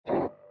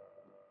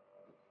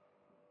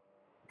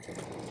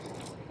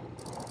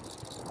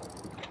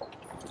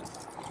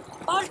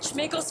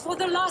Archmagos, for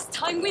the last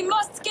time, we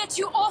must get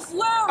you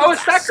off-world! Oh,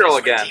 it's that girl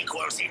again.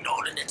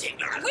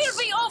 We'll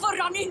be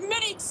overrun in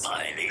minutes!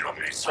 By the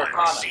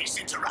Omnisphere, cease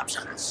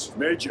interruptions.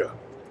 Major.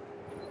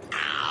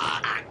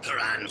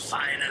 Akran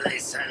finally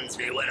sends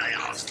me what I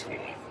asked for.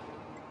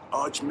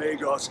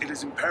 Archmagos, it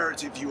is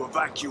imperative you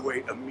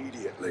evacuate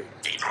immediately.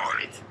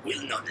 Denoid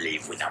will not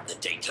leave without the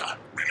data.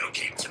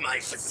 Relocate to my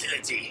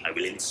facility. I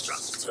will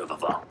instruct server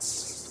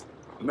vaults.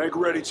 Make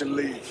ready to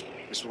leave.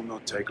 This will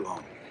not take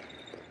long.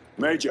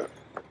 Major,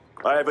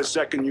 I have a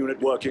second unit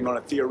working on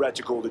a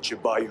theoretical that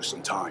should buy you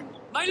some time.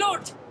 My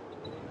lord!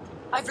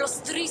 I've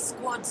lost 3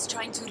 squads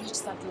trying to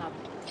reach that lab.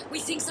 We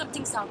think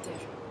something's out there.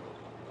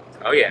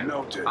 Oh yeah,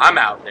 Noted. I'm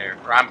out there,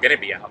 or I'm gonna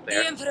be out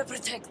there. The Emperor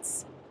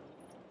protects.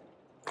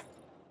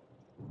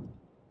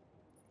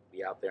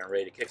 Be out there and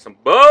ready to kick some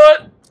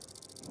butt.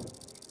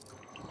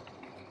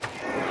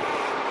 Oops,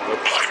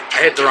 I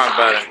hit the wrong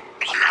button.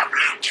 Lab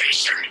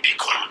location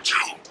equal to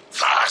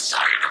far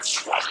side of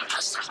swamp.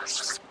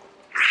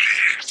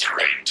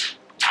 Reiterate.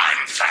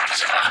 Time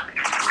factor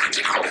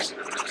critical.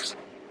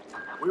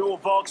 We will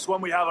Vox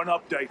when we have an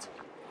update.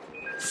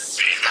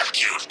 See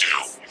that you do.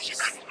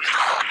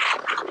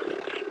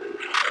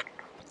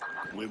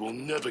 We will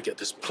never get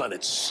this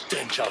planet's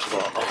stench out of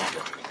our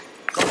armor.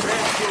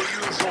 Compared to your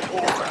usual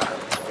order,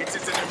 it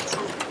is an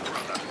improvement,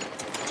 brother.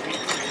 Take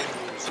it.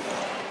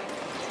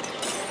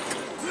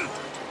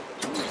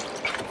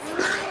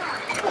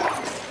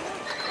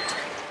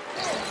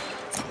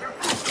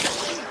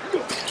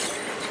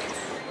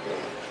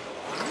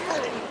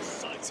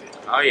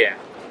 Oh yeah.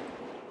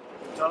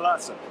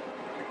 Talassa,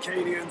 the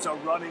Cadians are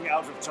running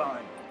out of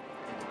time.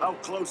 How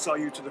close are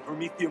you to the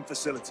Prometheum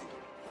facility?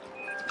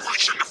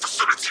 Reaching the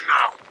facility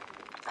now.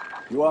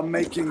 You are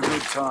making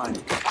good time.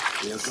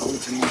 We are going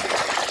to need it.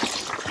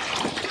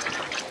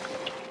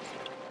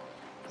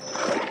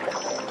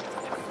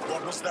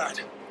 What was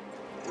that?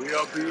 We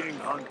are being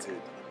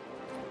hunted.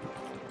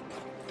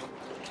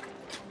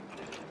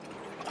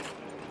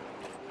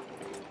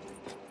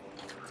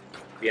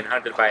 Being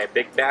hunted by a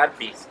big bad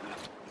beast.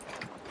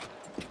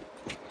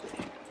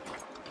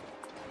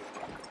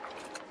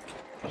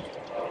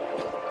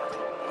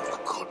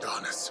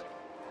 Cordanus.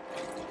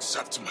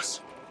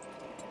 Septimus.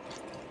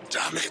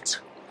 Damn it.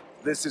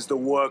 This is the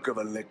work of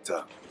a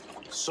lictor.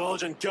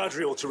 Sergeant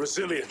Gadriel to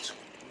Resilient.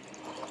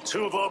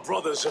 2 of our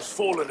brothers have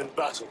fallen in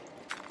battle.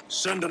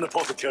 Send an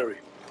apothecary.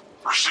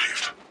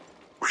 Received.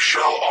 We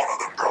shall honor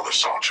them, Brother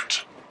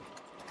Sergeant.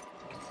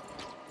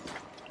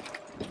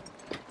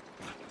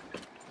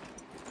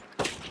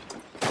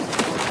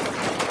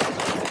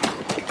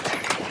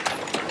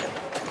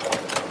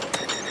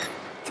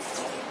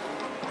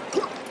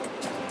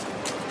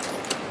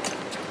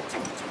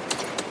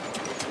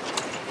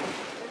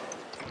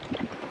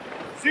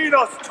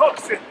 Xenos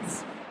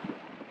toxins!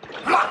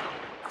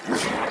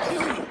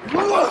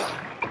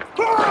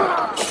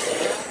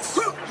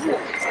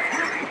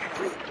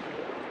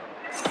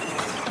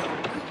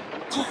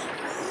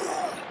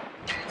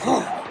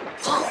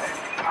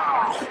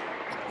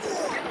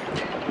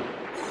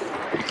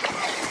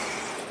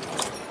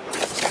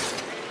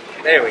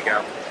 There we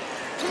go.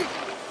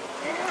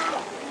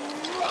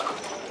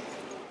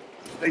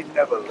 They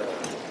never learn.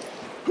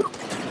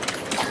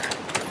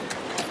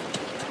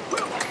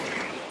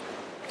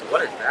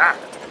 What is that?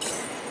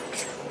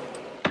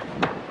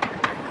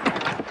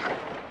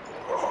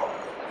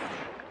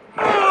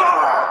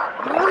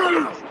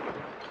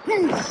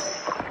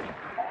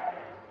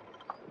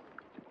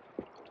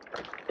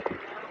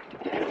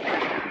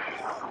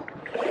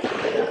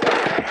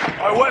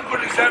 My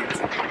weapon is empty.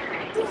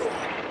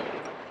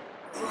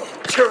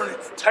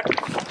 Tyranid's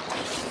technical.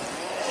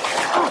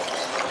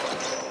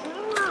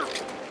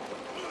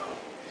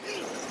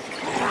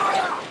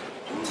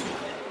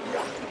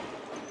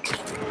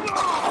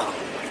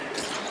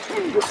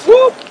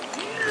 Whoop!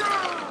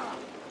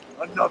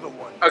 Another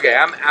one. Okay,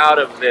 I'm out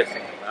of this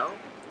ammo.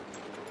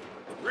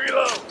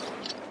 Reload.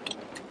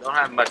 Don't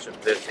have much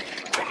of this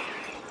ammo.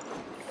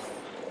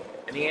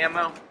 Any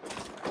ammo?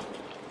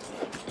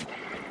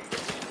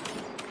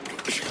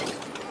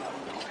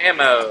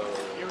 Ammo.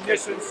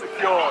 Munitions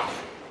secured.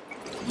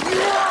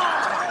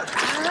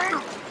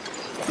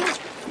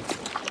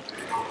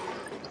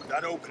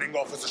 That opening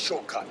offers a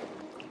shortcut.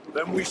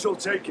 Then we shall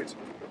take it.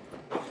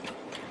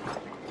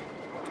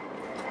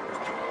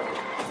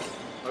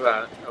 What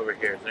about over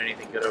here? Is there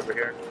anything good over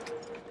here?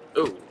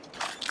 Ooh,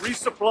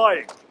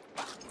 Resupplying.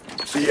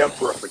 The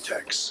Emperor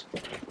protects.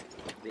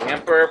 the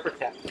Emperor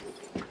protects.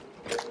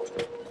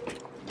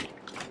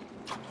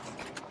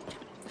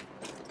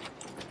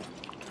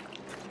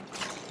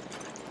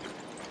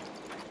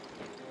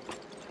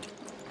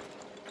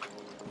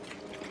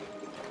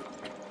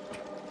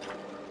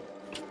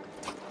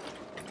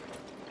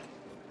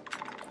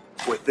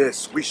 With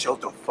this, we shall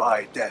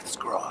defy death's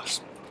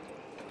grasp.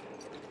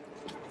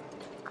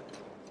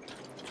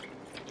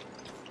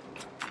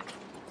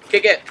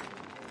 Kick it.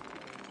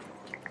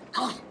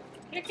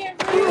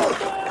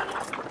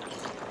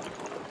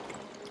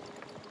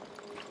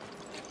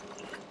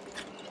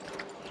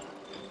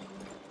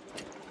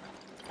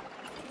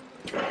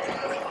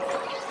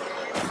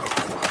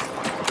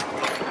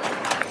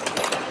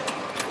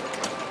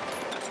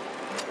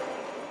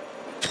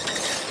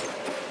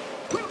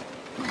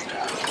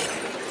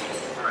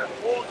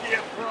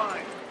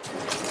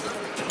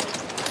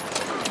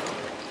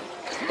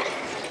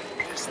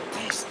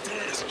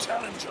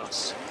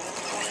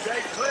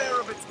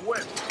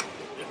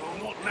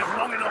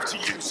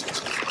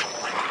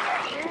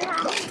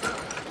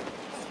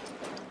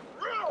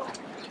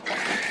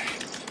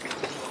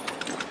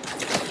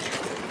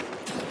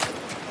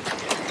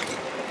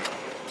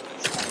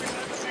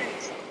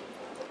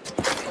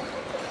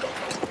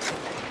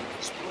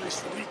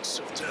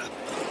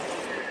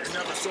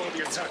 saw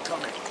the attack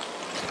coming.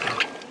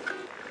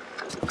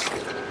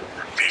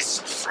 This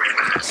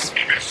freelance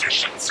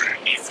inefficiency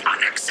is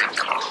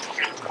unacceptable.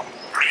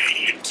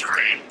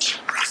 Reiterate.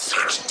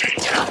 Research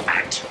data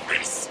at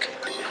risk.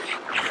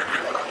 How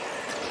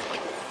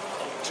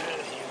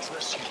dare he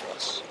rescue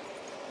us?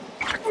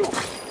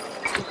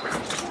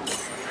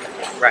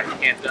 Right, you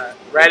can't.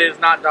 Red is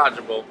not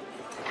dodgeable,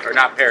 or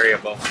not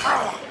parryable.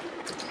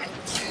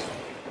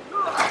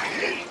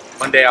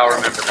 One day I'll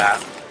remember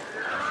that.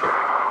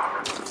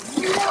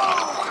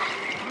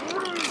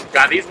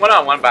 God, these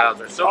one-on-one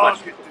battles are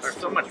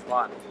so much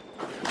fun.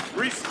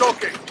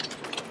 Restocking.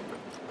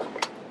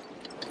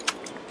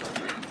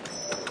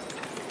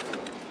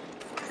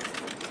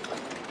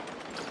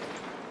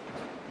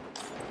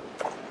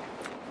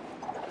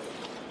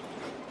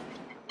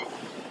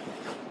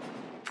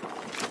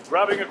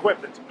 Grabbing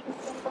equipment.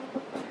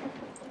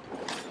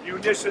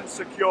 Munitions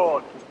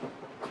secured.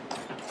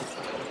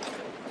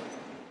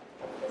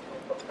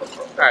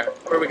 Alright,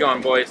 where are we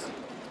going, boys?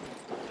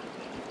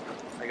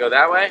 I go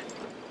that way?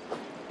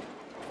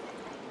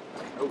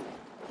 Oh.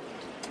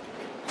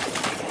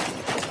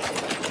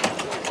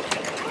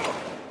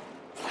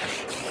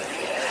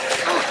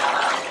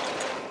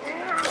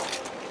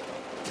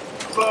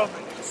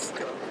 Vermin.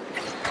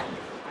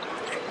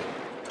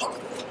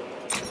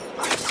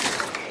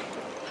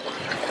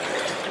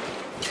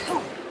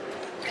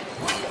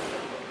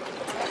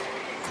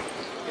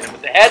 Get him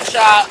with the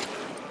headshot!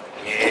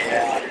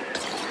 Yeah.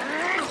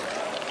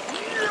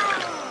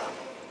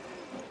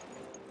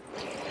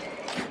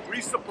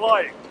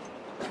 Resupplying.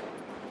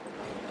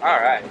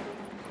 Alright.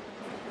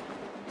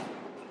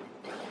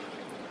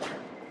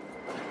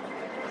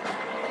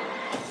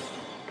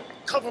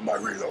 Cover my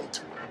reload.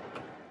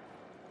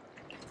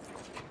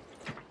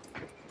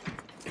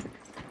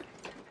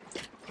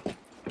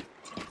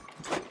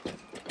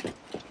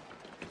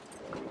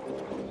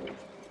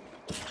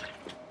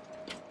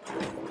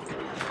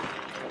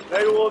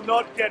 They will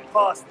not get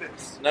past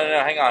this. No,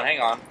 hang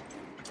on.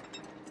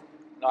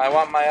 No, I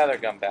want my other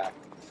gun back.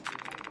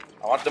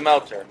 I want the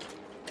melter.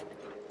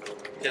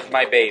 This is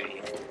my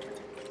baby.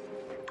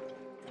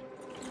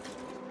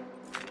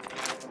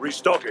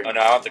 Restocking. Oh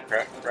no, I want the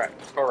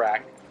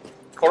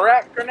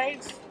Korak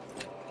grenades?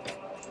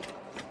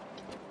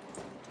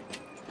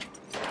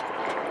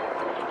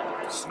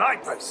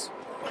 Snipers.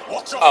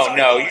 Watch your Oh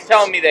no, you sidelines.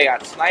 telling me they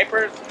got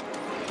snipers?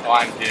 Oh,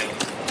 I'm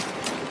doomed.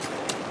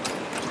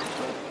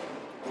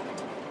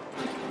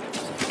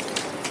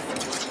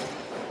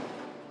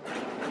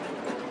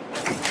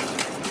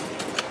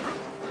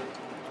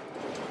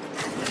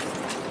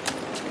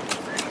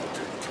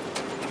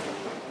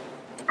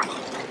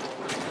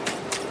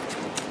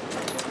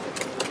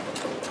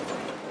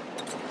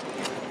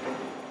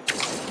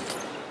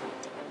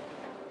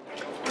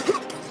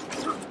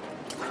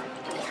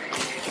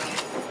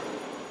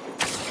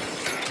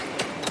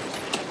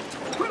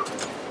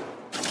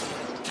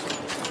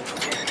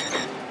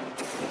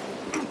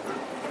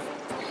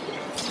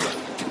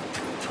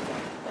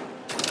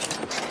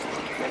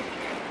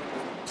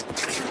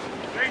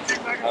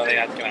 I don't think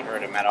that's gonna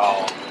hurt him at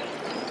all.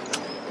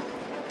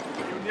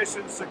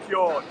 Munitions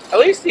secured. At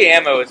least the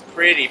ammo is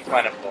pretty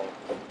plentiful.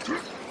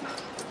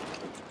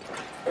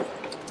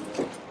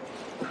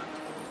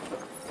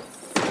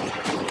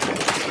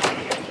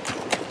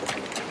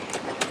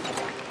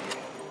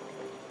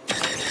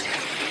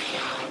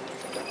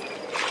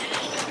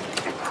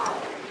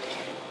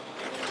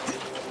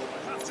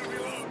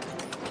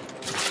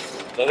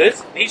 So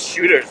these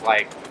shooters,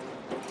 like,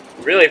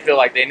 really feel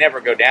like they never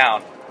go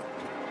down.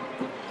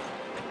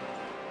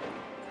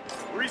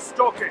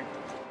 Restocking.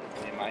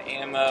 In my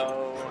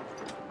ammo,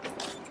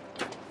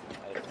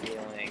 I had a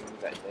feeling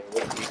that there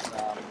would be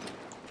some.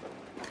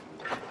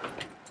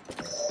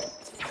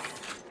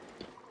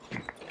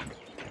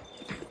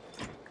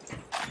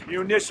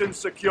 Munitions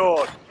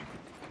secured.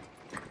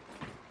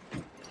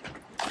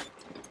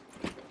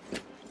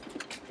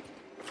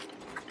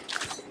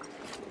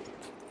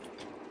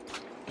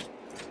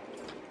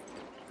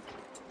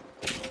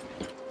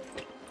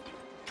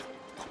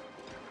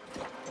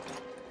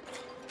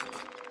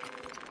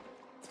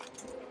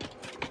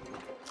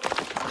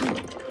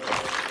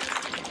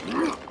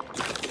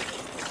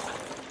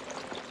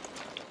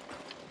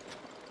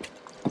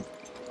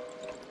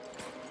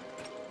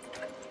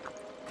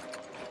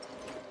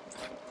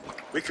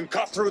 We can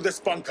cut through this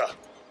bunker.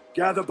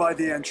 Gather by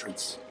the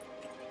entrance.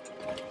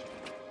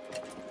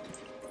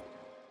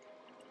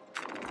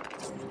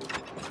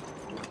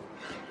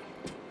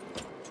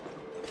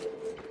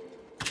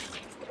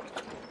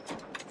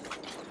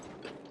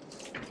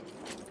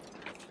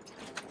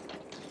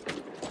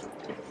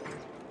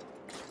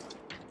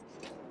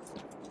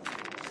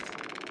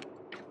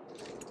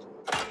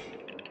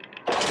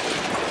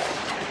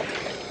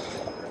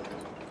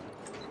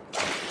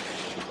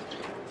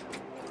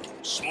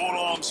 Small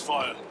arms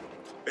fire.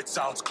 It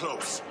sounds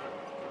close.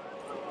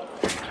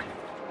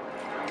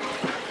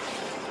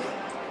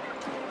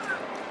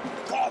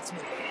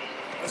 Guardsmen,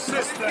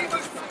 Assist them.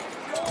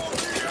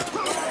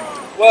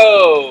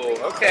 Whoa,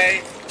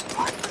 okay.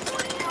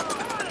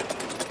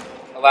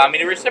 allow me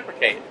to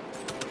reciprocate.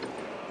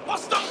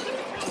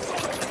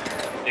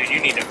 Dude,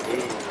 you need to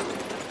move.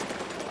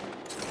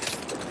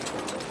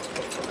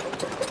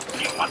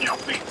 Keep on your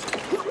feet.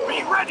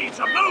 Be ready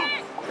to move.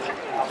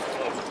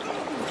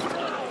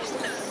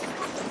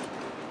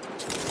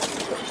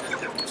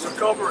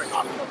 Recovering.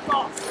 Up the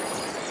boss.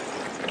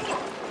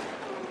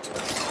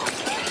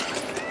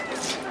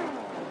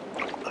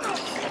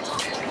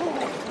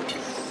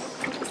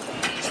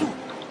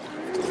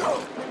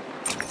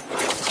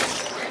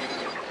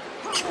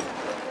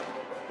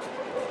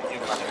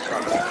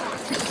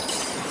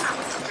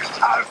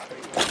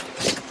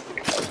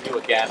 You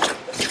again.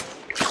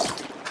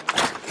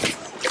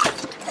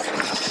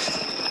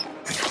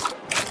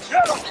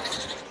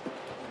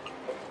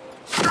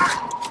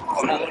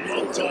 I'm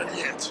not done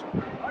yet.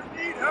 I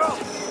need help.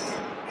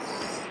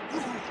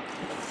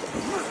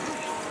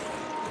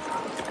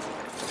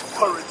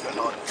 Courage and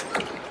honor.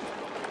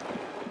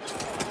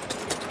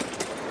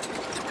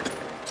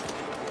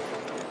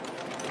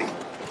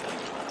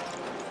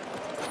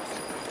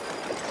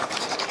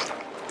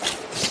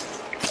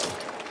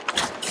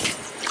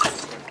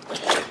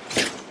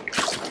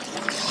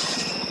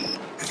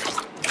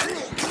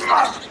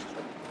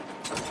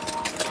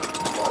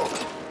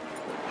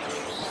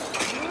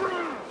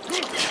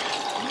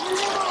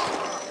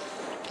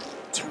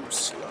 Too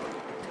slow.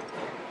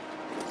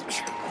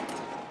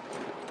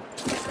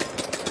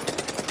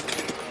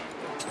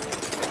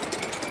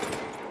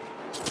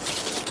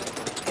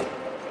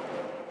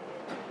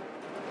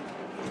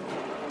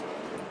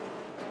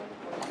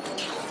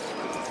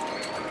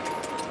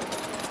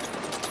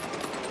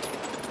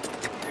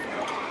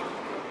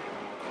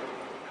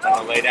 I'm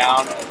gonna lay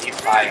down and keep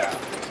fire.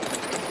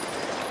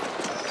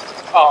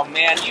 Oh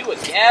man, you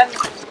again?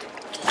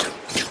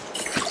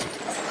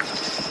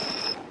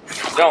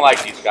 I don't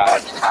like these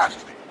guys. Flash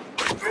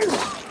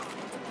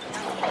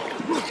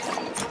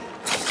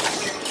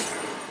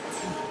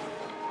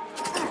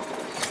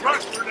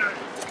grenade.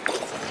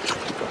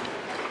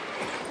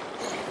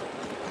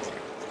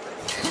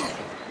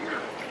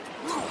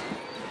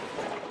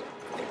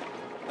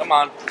 Come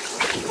on.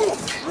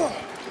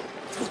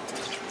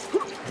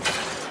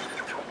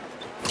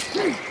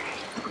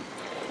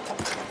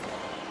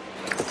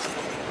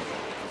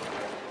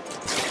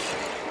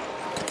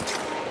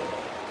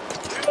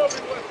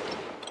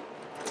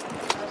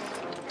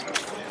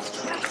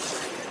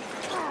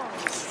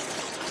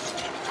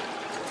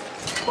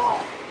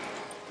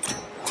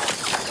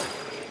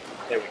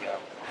 There we go.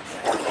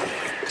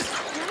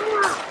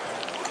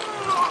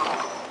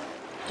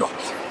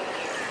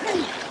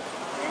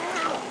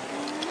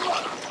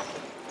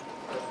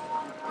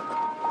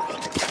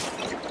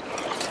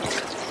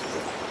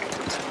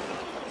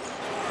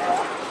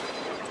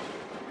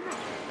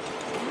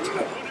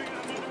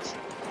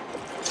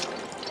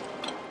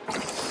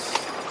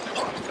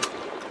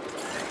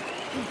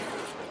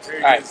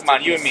 Alright, come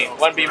on, you and me.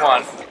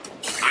 1v1.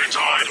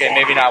 Okay,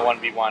 maybe not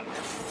 1v1.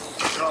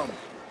 Come.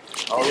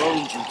 Our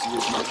own duty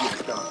is not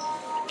yet done.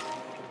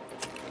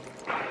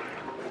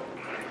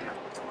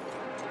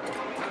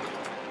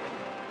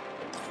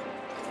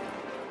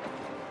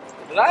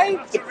 Did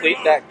I deplete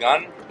that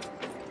gun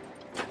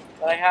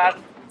that I had?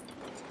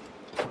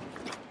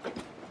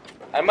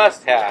 I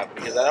must have,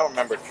 because I don't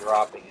remember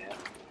dropping it.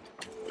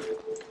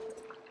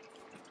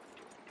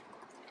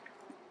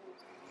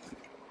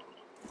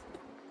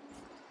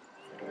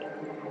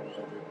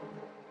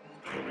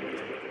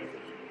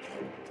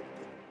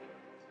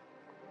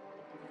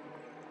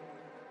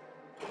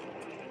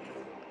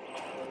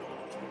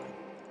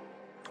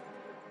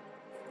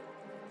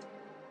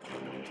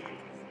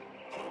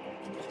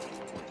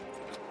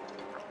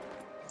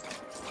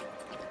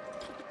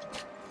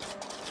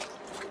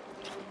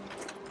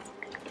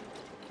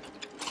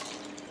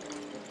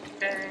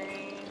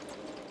 Okay.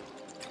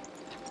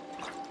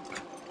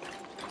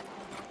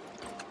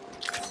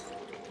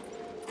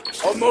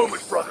 A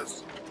moment,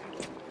 brothers.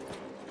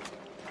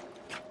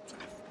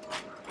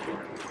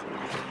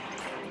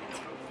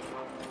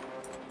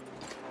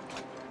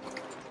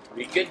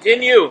 We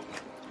continue.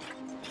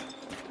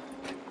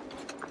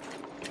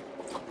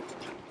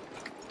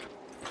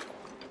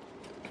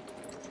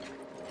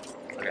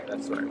 Okay,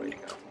 that's the right way to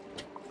go.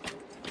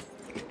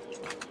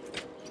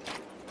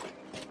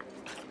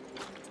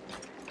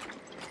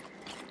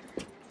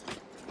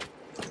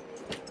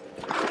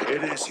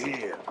 It is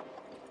here.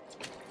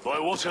 By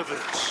what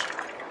evidence?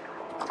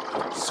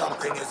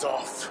 Something is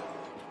off.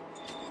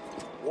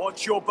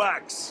 Watch your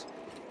backs.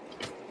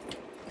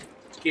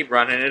 Keep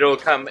running. It'll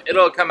come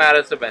at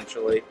us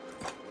eventually.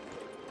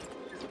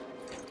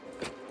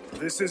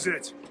 This is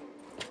it.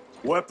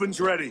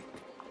 Weapons ready.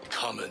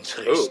 Come and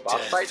taste Ooh,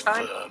 boss death, fight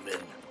time? vermin.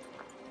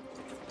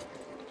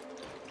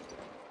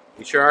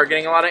 We sure are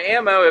getting a lot of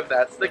ammo if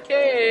that's the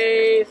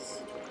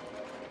case.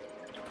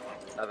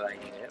 Not that I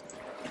need it.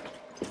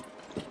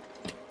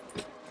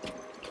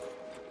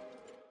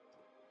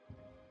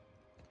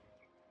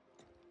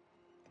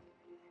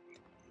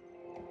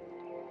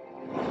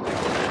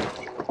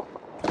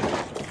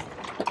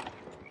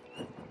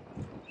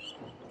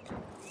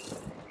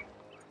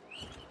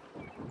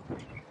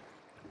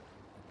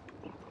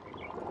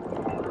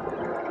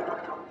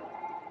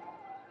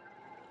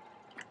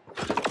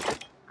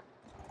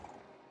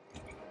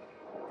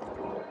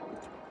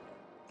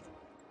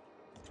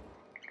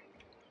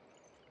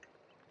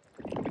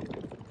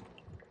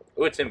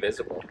 Ooh, it's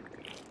invisible.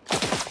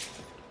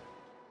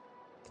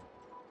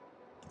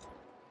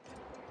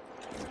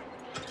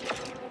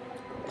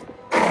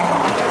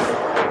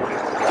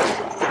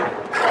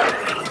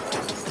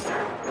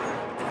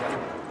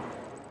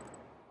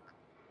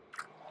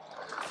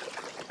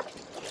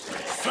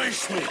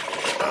 Face me,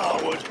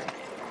 coward.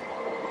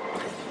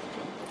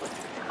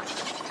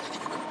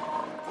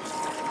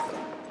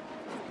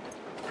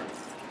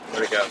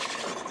 There we go.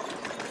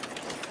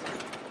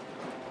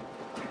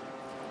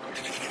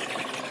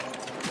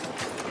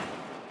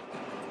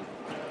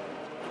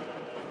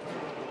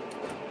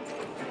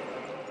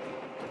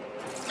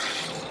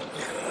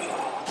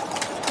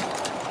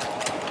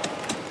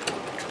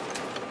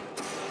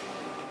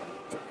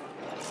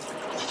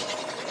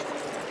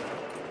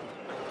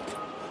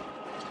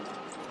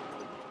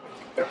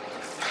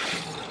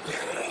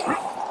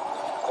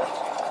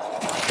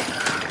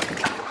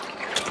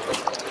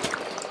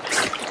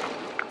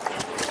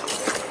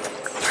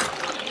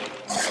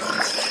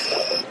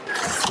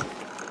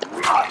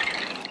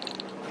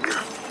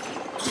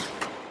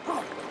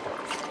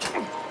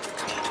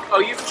 Oh,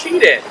 you've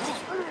cheated!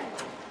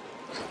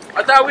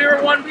 I thought we were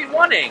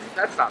 1v1ing.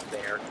 That's not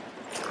fair.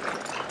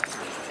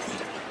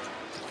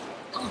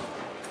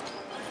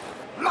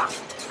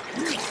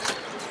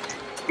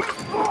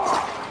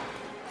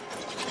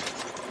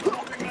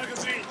 Dropping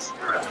magazines.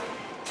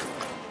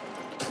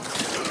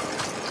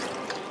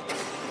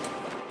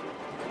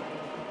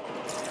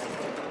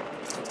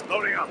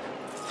 Loading up.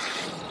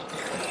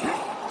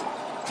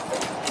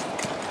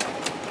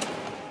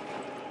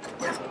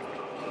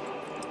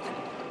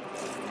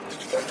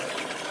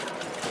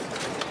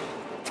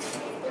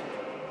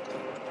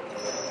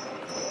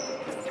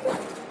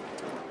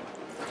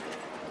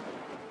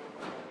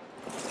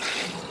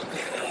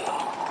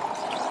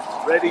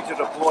 Ready to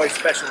deploy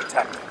special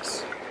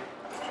tactics.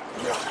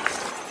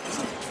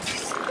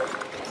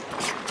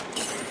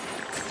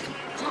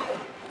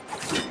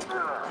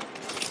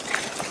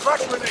 Crack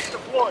grenade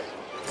deployed.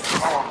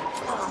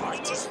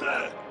 Right is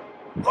there.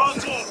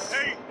 Bartol,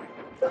 hey.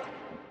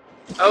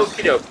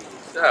 Okie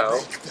dokie. So,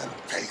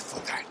 Pay for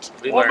that.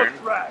 we On the learned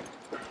drag.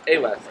 a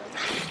lesson.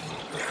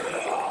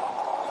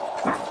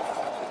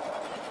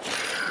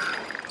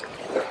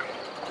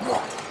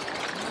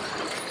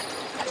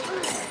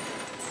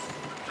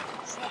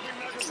 Swapping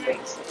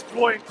magazines.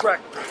 Deploying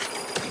crack.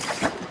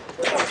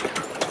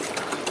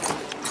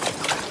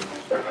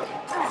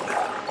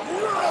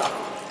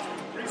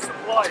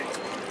 Resupplying.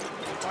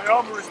 My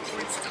armor is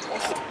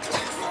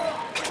breached.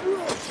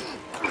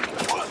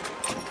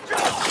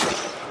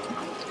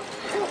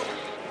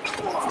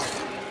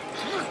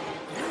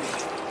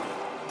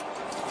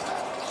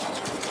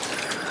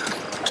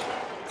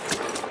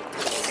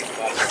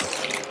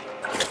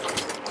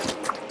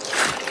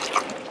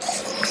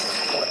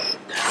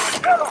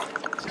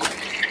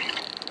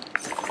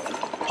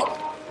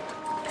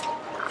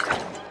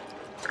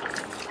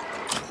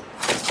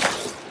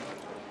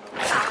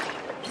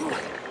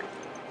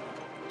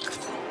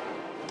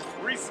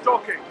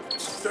 Restocking.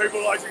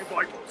 Stabilizing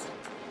vitals.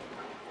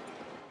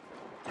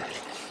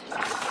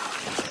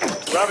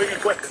 Grabbing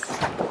equipment.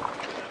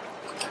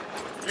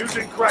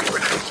 Using crack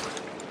grenade.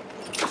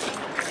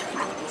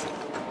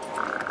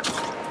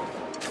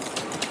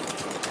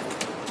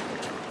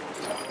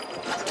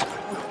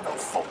 No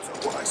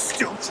falter what I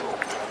still draw.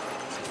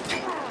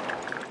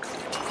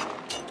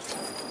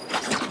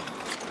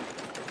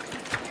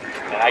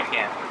 And I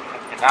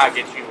cannot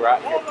get you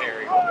right here,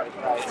 Barry.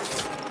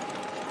 Right.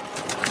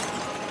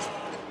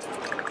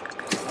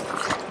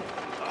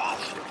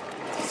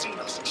 Seen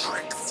those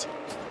tricks.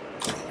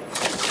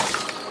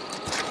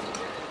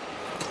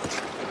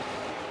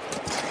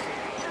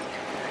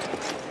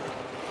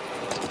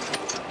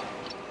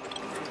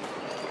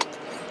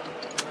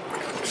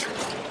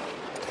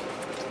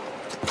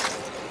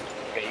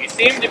 Okay, you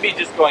seem to be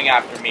just going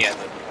after me at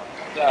this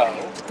point.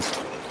 So,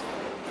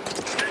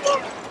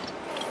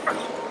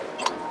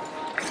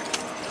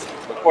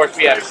 of course,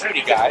 we have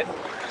shooty guys.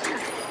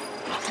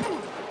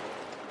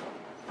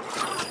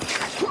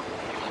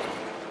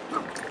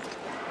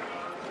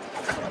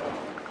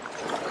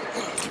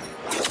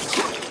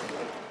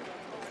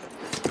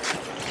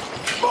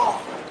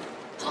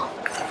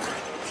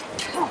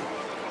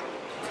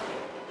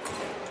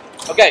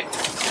 Okay,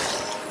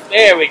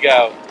 there we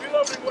go.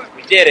 Reloading weapon.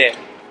 We did it.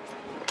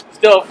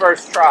 Still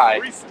first try.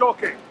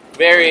 Restocking.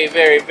 Very,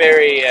 very,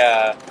 very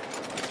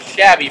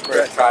shabby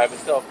first try, but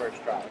still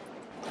first try.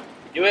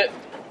 Do it.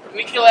 Can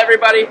we kill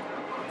everybody?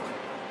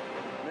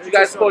 Did you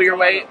guys pull your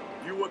weight?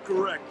 You were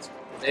correct.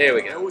 There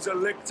we There go. was a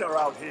lictor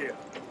out here.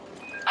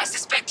 I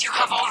suspect you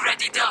have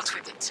already dealt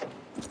with it.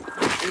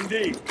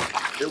 Indeed.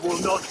 It will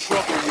not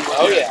trouble you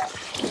Oh again. yeah.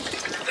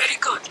 Very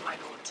good, my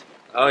lord.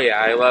 Oh yeah,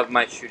 I love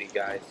my shooty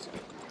guys.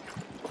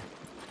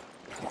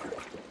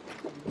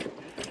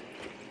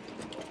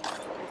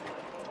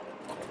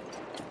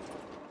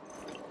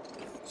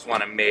 Just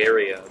want to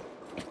marry him.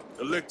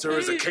 The lictor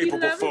is a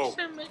capable foe.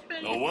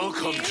 A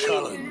welcome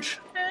challenge.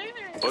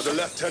 But the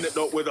lieutenant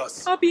not with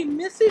us. I'll be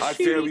missing I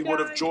fear we would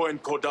have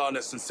joined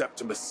Cordanus and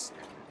Septimus.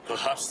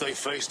 Perhaps they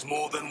faced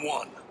more than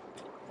one.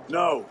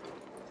 No.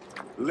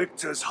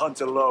 Lictors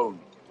hunt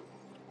alone.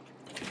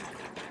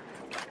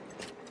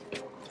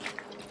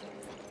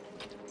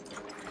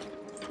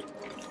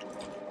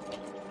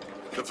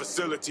 The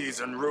facility is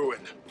in ruin.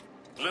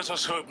 Let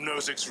us hope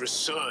Nozik's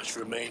research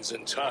remains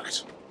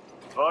intact.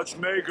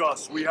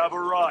 Archmagos, we have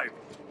arrived.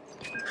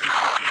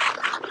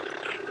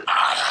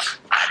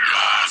 At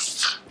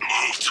last,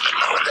 move to the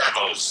lower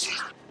levels.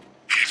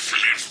 If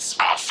lifts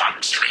are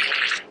functioning,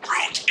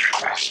 route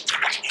equals to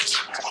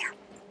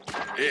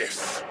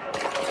If.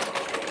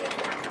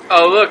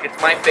 Oh look,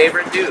 it's my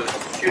favorite dude,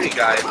 shooting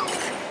guy.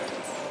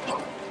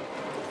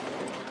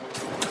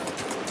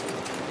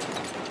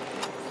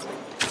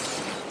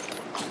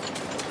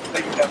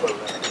 They never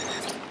learn.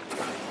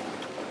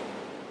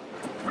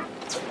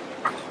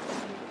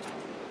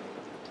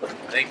 I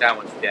think that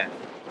one's dead.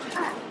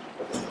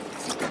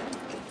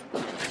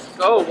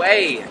 Go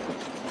away!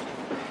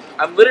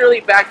 I'm literally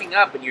backing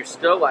up and you're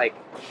still like...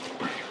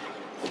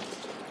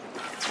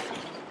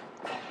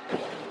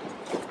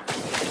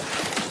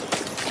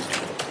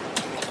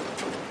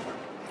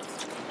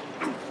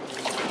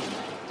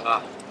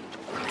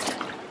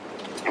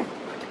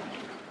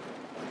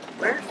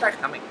 Where is that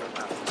coming from?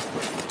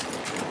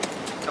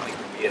 It's coming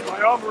from you.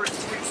 My armor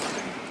is breached.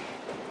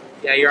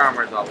 Yeah, your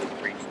armor is always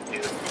breached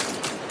too.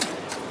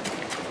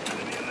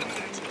 Enemy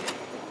eliminated.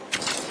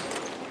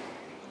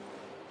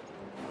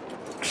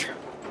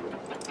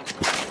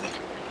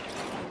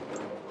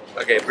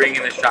 Okay,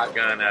 bringing the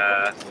shotgun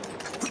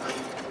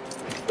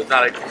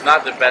was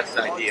not the best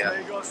idea.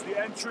 Archmagos, the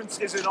entrance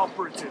is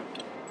inoperative.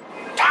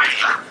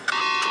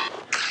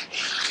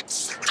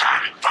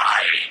 stand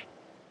by.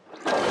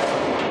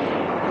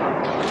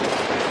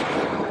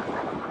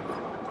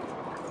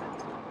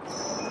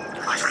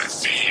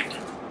 Received.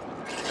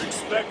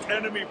 Expect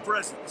enemy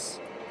presence.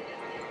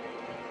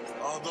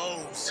 Are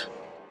those?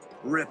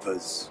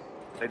 Rippers.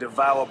 They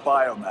devour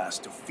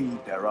biomass to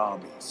feed their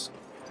armies.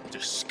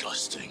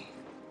 Disgusting.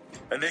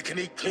 And they can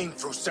eat clean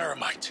through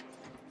ceramite.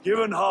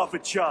 Given half a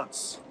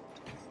chance.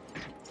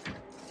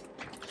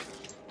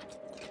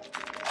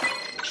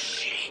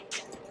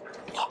 Shit.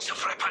 Lots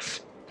of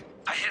rippers.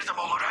 I hear them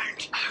all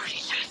around. Hurry,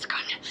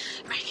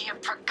 Sasgun. Maybe you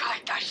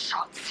forgot the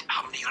shots.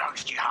 How many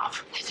rounds do you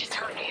have? This is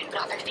only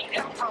another thing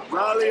for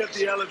Rally at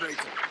the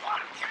elevator.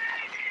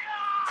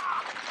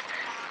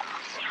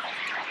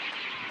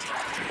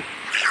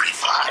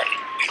 Verify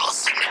your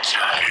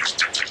signature is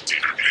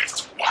detected at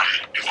 1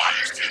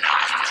 device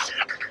enough.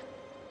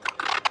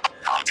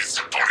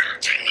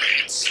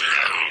 Disappointingly slow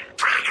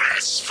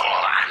progress for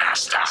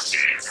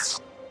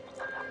Anastasis.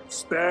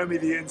 Spare me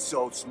the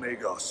insults,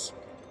 Magos.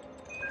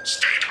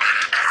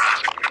 Statement error.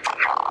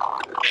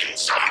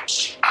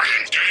 Insults. I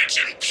engage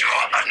in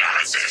pure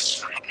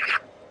analysis.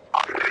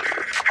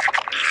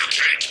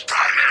 Locate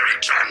primary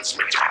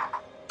transmitter.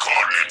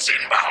 Coordinates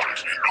inbound.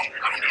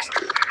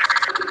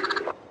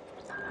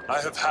 I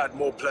have had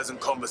more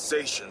pleasant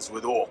conversations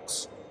with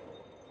orcs.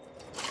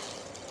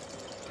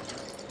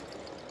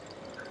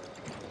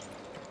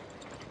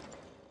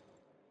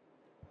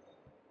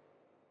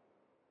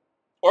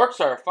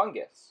 Orcs are a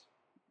fungus.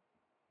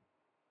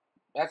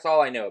 That's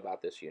all I know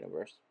about this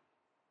universe.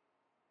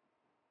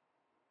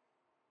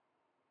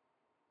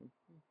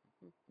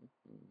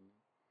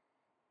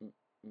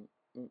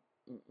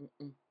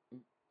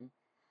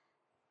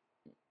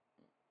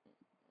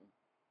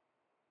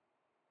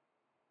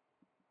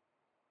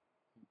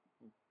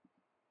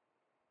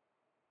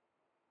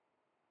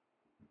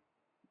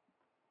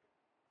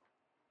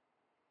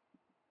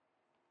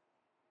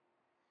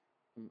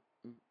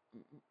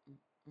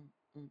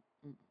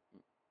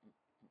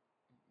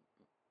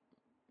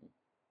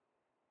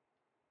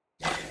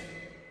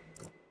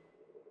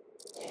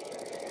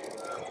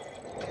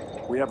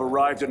 We have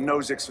arrived at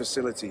Nozik's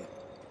facility.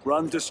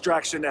 Run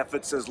distraction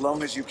efforts as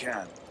long as you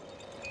can.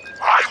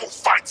 I will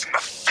fight in the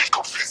thick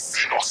of this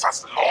Xenos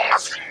as long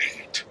as we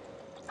need.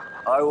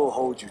 I will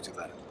hold you to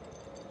that.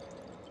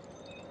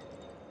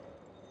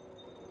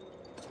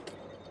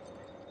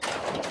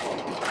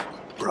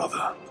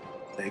 Brother,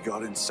 they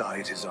got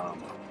inside his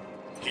armor.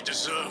 He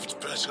deserved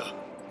better.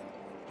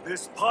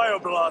 This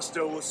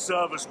Pyoblaster will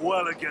serve us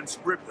well against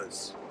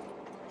Rippers.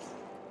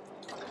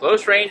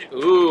 Close range.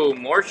 Ooh,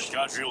 more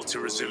Gadriel to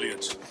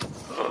resilient.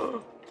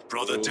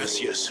 Brother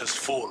Decius has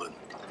fallen.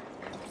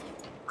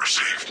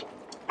 Received.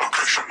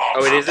 Location marked.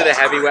 Oh, is it a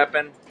heavy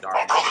weapon? Darn.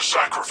 Our brother's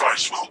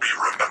sacrifice will be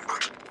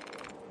remembered.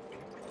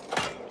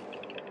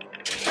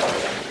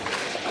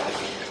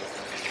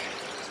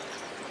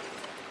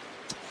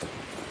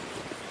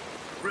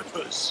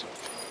 Rippers,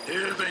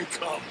 here they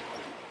come.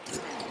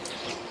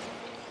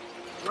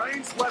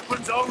 Ranged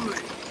weapons only.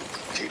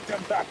 Keep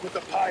them back with the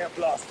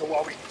Pyoblaster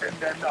while we thin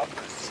their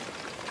numbers.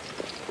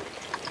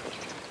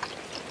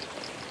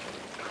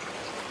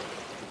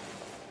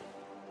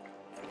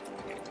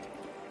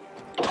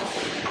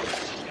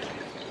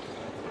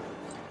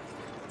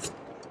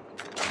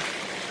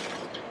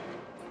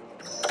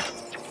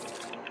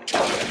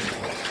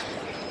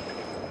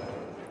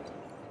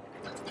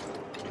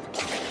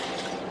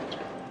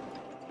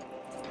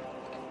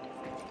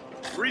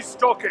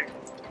 Restocking.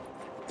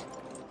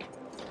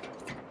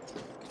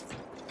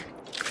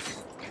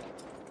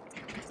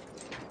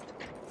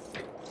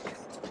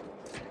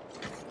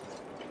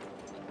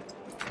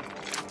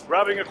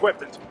 Grabbing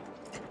equipment.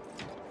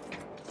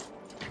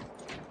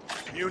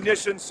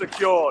 Munitions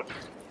secured.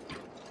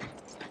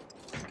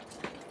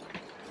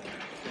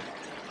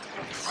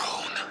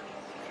 Drone.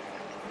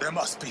 There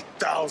must be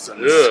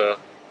thousands. Ugh.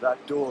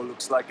 That door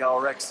looks like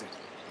our exit.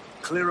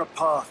 Clear a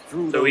path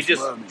through So those we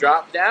just vermin.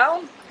 drop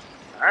down?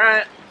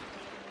 Alright.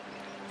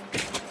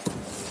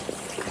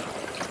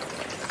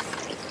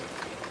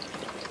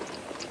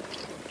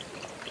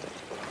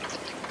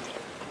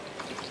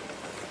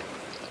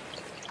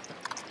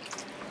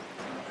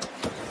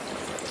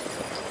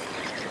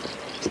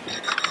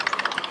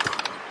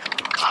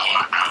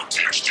 Power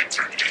outage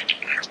detected.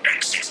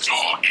 Exit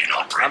door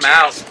inoperative. I'm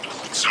out.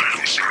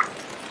 Solution.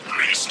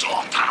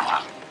 Restore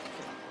power.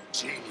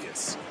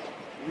 Genius.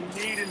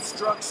 We need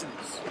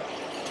instructions.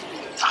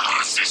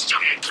 Power system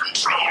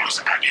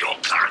controls at your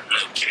current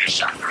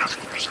location.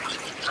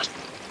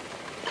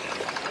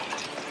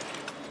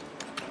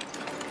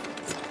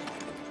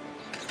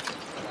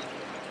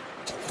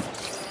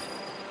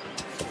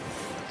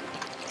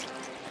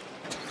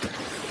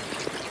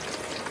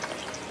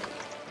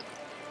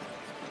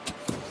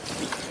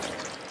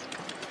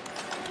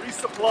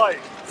 Resupplying.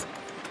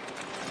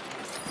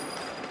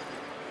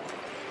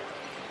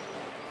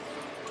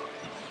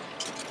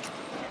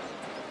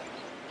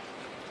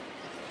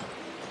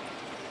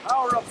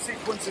 Power up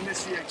sequence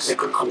initiated.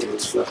 Sacred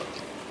conduits flow.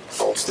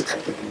 Faults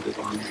detected in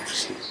divine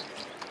majesties.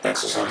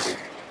 Exercising.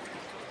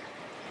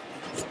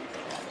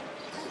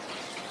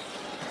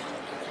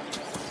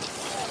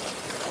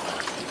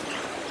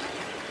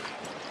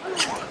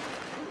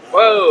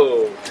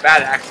 Whoa!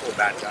 Actual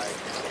bad guy.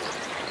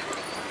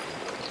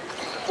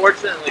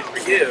 Fortunately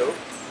for you,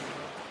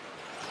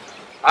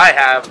 I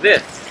have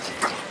this.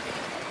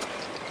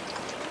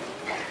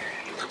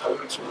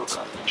 Components will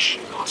unleash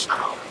God's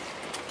power.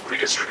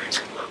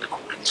 Reiterating local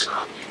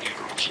inside Union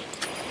rules.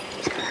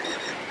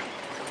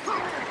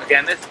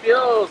 Again, this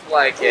feels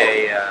like Do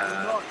a,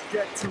 not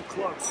get too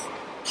close.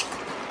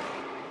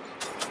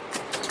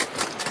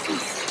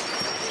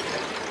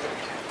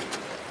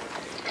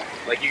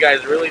 like you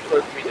guys are really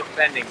supposed to be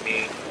defending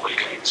me,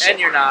 Awakening and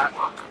you're not.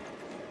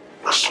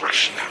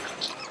 Restoration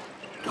happens.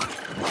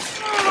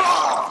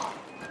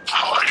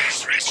 Power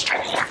is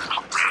restored.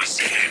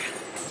 Proceed.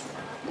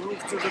 Move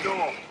to the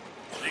door.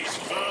 These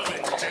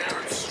vermin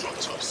dare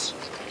obstruct us.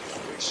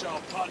 We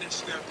shall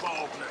punish their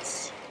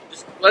boldness.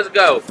 Just, let's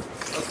go.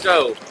 Let's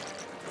go.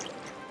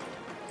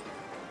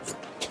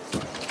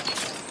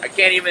 I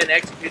can't even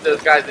execute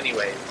those guys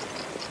anyways.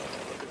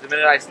 Because the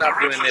minute I stop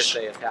doing this,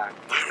 they attack.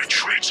 We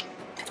retreat.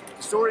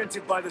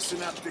 Disoriented by the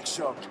synaptic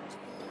shock.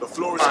 The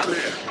floor is Come on.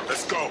 clear.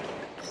 Let's go.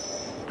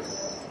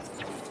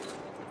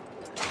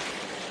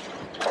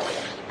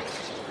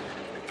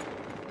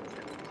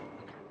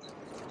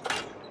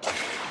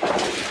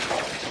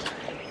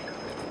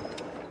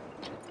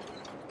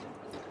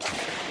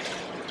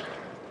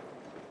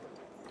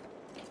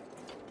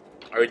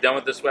 Are we done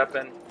with this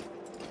weapon?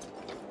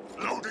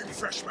 Loading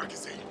fresh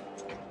magazine.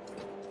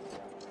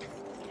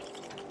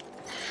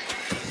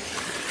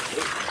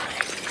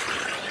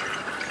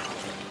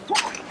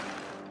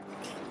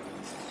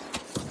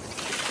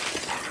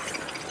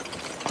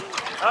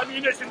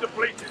 Ammunition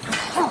depleted.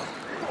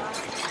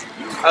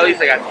 At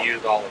least I got to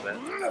use all of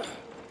it.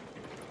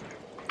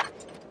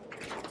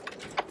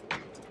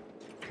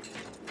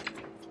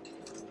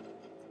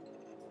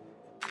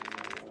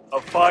 A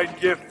fine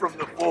gift from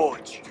the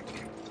forge.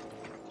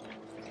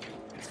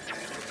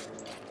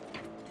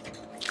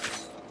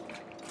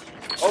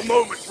 A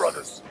moment,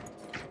 brothers.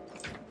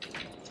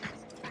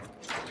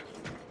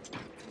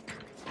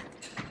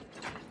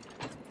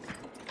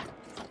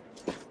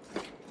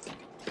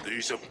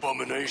 These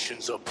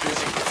abominations are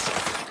busy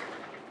with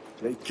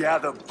They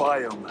gather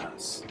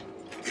biomass,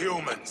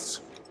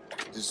 Humans.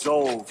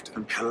 dissolved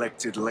and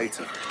collected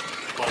later.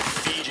 by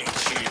feeding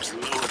tubes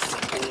lowered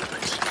from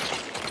orbit.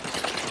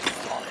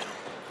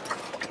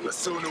 Vile. The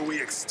sooner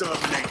we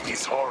exterminate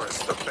these horrors,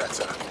 the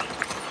better.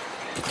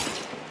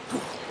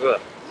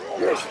 Ugh.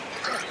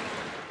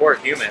 Poor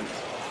human.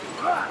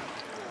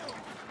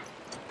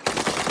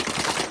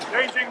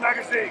 Changing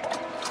magazine.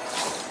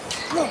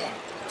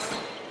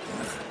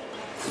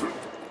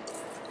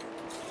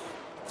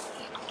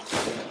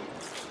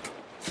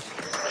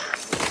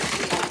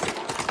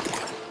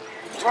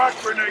 Frag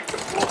grenade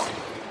deployed.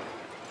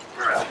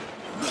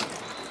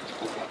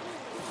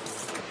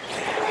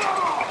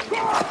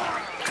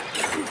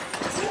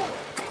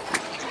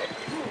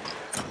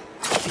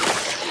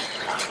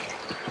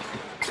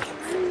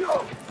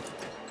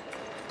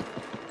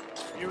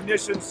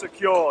 Munitions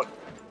secured.